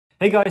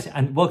Hey guys,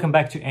 and welcome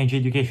back to A&J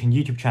Education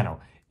YouTube channel.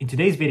 In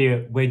today's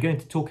video, we're going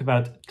to talk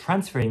about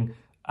transferring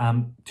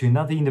to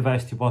another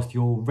university whilst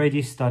you're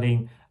already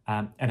studying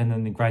at an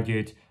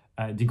undergraduate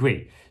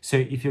degree. So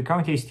if you're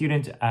currently a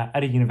student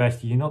at a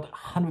university, you're not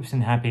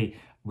 100% happy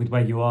with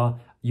where you are,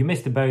 you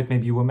missed the boat,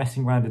 maybe you were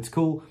messing around at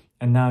school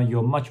and now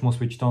you're much more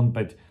switched on,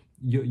 but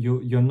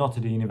you're not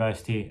at a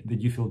university that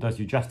you feel does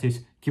you justice,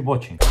 keep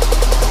watching.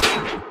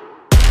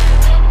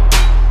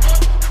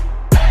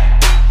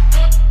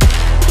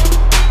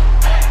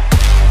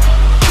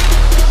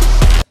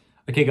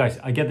 Okay guys,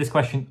 I get this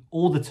question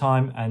all the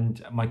time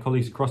and my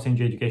colleagues across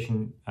A&J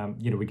Education,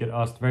 we get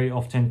asked very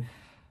often,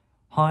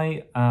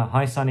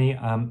 hi Sunny,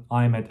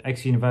 I'm at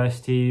X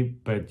university,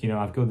 but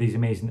I've got these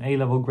amazing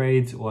A-level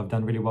grades, or I've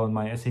done really well in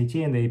my SAT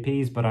and the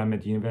APs, but I'm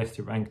at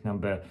university rank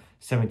number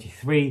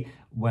 73,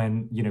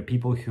 when,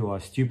 people who are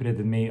stupider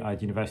than me are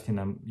at university,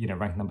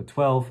 rank number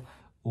 12,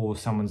 or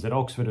someone's at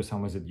Oxford, or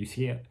someone's at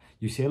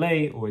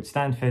UCLA, or at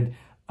Stanford.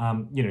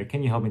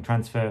 Can you help me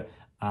transfer?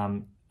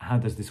 How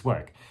does this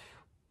work?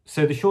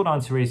 So the short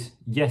answer is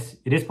yes,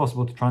 it is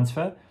possible to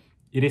transfer.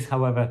 It is,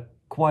 however,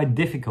 quite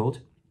difficult,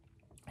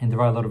 and there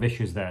are a lot of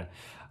issues there.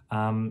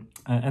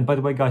 And by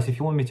the way, guys, if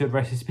you want me to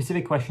address a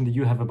specific question that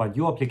you have about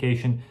your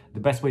application, the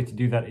best way to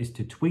do that is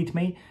to tweet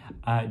me.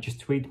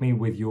 Just tweet me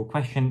with your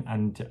question,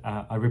 and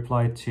I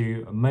reply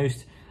to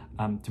most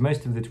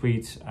of the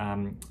tweets.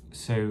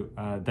 So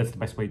that's the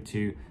best way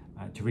to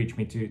reach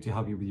me to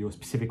help you with your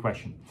specific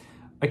question.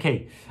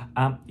 Okay,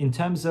 in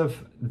terms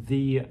of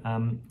the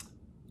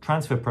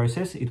transfer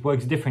process, it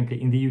works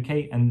differently in the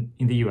UK and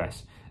in the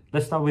US.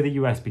 Let's start with the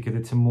US because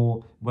it's a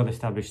more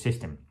well-established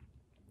system.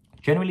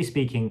 Generally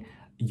speaking,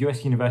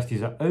 US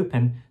universities are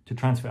open to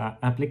transfer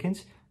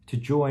applicants to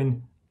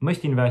join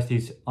most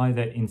universities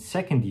either in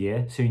second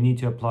year, so you need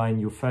to apply in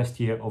your first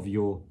year of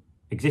your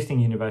existing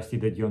university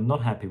that you're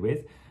not happy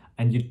with,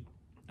 and you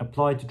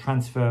apply to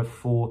transfer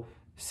for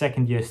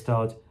second year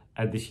start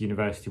at this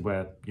university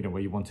where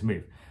you want to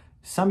move.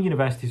 Some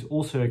universities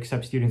also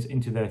accept students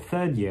into their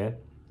third year,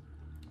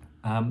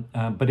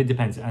 but it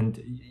depends,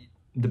 and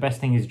the best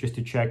thing is just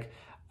to check,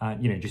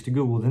 just to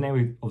Google the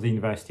name of the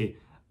university,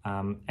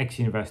 X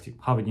University,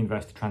 Harvard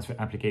University transfer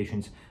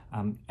applications,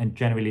 and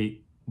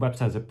generally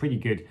websites are pretty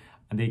good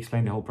and they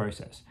explain the whole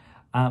process.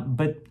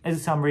 But as a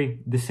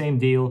summary, the same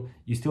deal.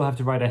 You still have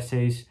to write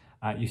essays,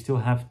 you still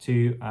have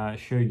to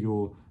show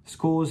your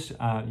scores,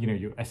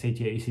 your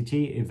SAT, ACT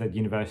if that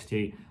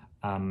university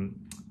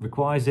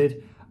requires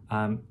it.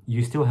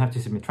 You still have to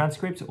submit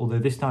transcripts, although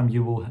this time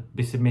you will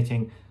be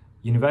submitting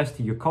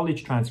your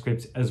college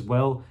transcripts as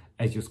well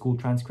as your school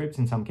transcripts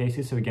in some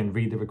cases. So again,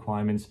 read the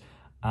requirements.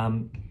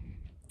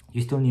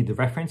 You still need the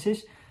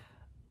references,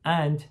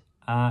 and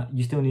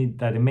you still need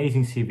that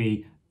amazing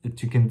CV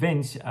to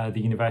convince the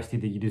university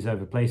that you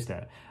deserve a place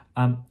there.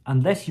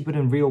 Unless you put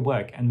in real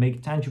work and make a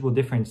tangible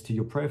difference to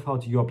your profile,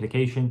 to your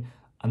application,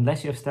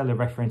 unless you have stellar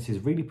references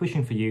really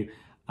pushing for you,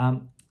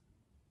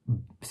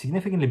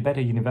 significantly better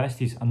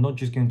universities are not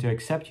just going to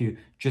accept you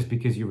just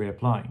because you're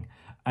reapplying.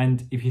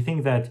 And if you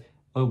think that,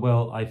 oh,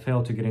 well, I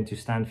failed to get into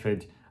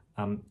Stanford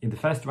in the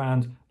first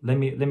round, let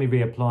me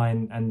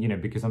reapply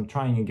and because I'm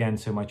trying again,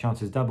 so my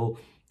chances double,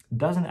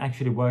 doesn't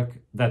actually work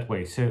that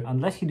way. So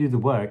unless you do the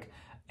work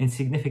and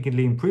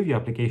significantly improve your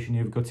application,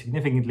 you've got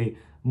significantly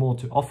more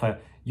to offer,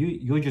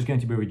 you're just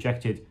going to be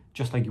rejected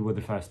just like you were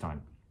the first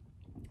time.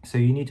 So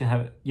you need to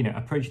have,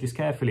 approach this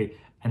carefully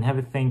and have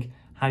a think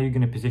how you're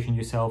going to position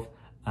yourself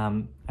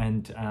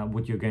and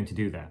what you're going to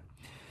do there.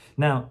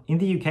 Now, in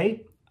the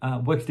UK,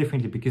 works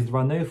differently because there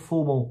are no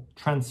formal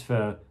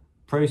transfer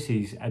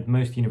processes at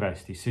most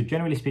universities. So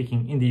generally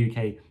speaking, in the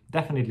UK,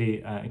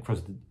 definitely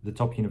across the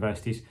top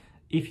universities,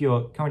 if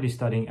you're currently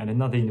studying at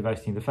another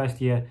university in the first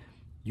year,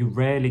 you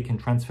rarely can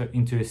transfer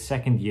into a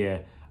second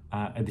year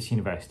at this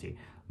university.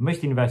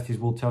 Most universities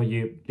will tell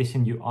you,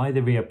 listen, you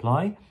either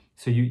reapply,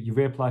 so you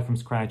reapply from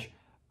scratch,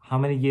 how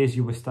many years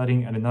you were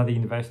studying at another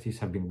universities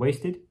have been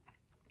wasted,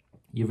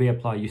 you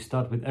reapply, you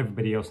start with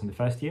everybody else in the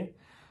first year,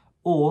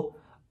 or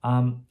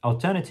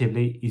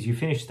alternatively is you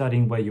finish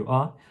studying where you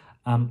are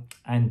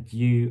and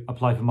you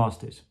apply for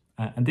masters.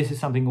 And this is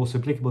something also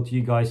applicable to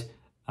you guys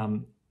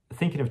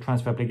thinking of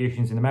transfer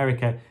applications in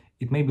America.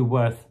 It may be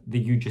worth that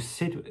you just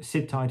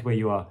sit tight where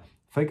you are,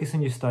 focus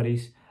on your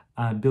studies,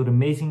 build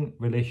amazing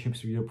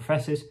relationships with your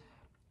professors,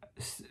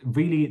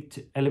 really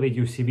to elevate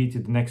your CV to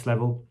the next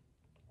level,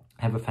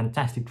 have a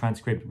fantastic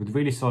transcript with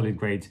really solid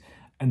grades,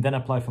 and then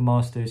apply for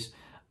masters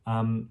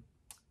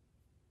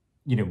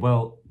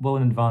well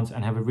in advance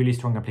and have a really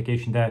strong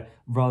application there,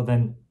 rather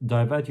than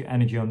divert your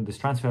energy on this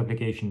transfer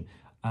application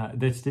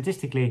that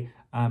statistically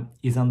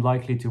is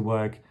unlikely to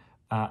work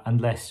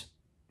unless,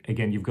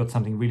 again, you've got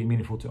something really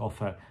meaningful to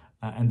offer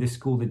and this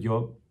school that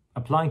you're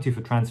applying to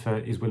for transfer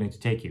is willing to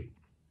take you.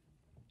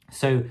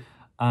 So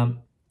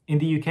in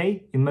the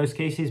UK, in most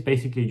cases,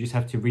 basically you just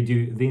have to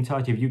redo the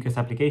entirety of UCAS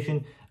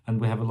application,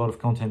 and we have a lot of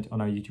content on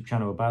our YouTube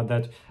channel about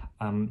that.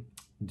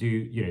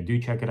 Do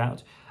check it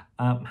out.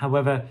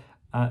 However,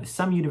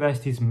 some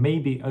universities may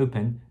be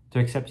open to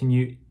accepting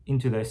you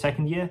into their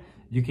second year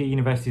UK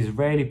universities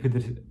rarely put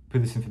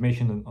this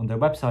information on their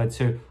website,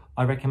 so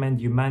I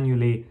recommend you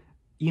manually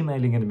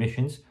emailing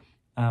admissions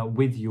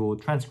with your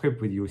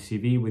transcript, with your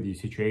CV, with your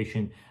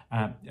situation,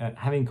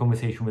 having a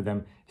conversation with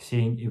them,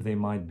 seeing if they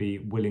might be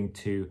willing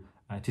to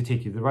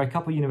take you. There are a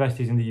couple of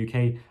universities in the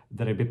UK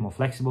that are a bit more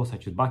flexible,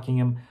 such as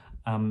Buckingham,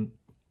 and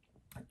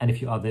a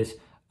few others.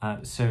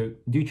 So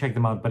do check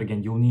them out. But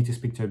again, you'll need to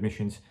speak to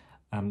admissions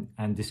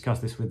and discuss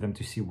this with them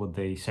to see what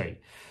they say.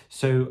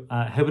 So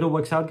hope it all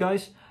works out,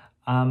 guys.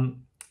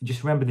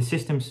 Just remember, the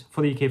systems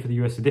for the UK, for the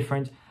US are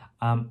different.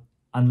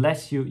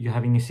 Unless you're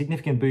having a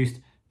significant boost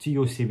to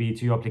your CV,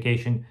 to your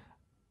application,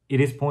 it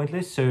is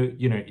pointless. So,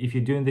 if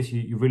you're doing this,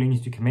 you really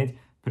need to commit,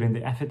 put in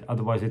the effort.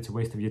 Otherwise, it's a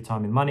waste of your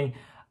time and money.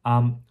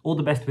 All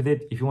the best with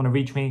it. If you want to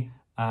reach me,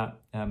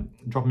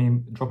 drop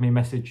me a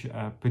message,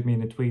 put me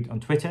in a tweet on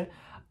Twitter.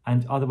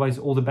 And otherwise,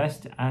 all the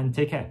best and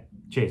take care.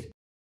 Cheers.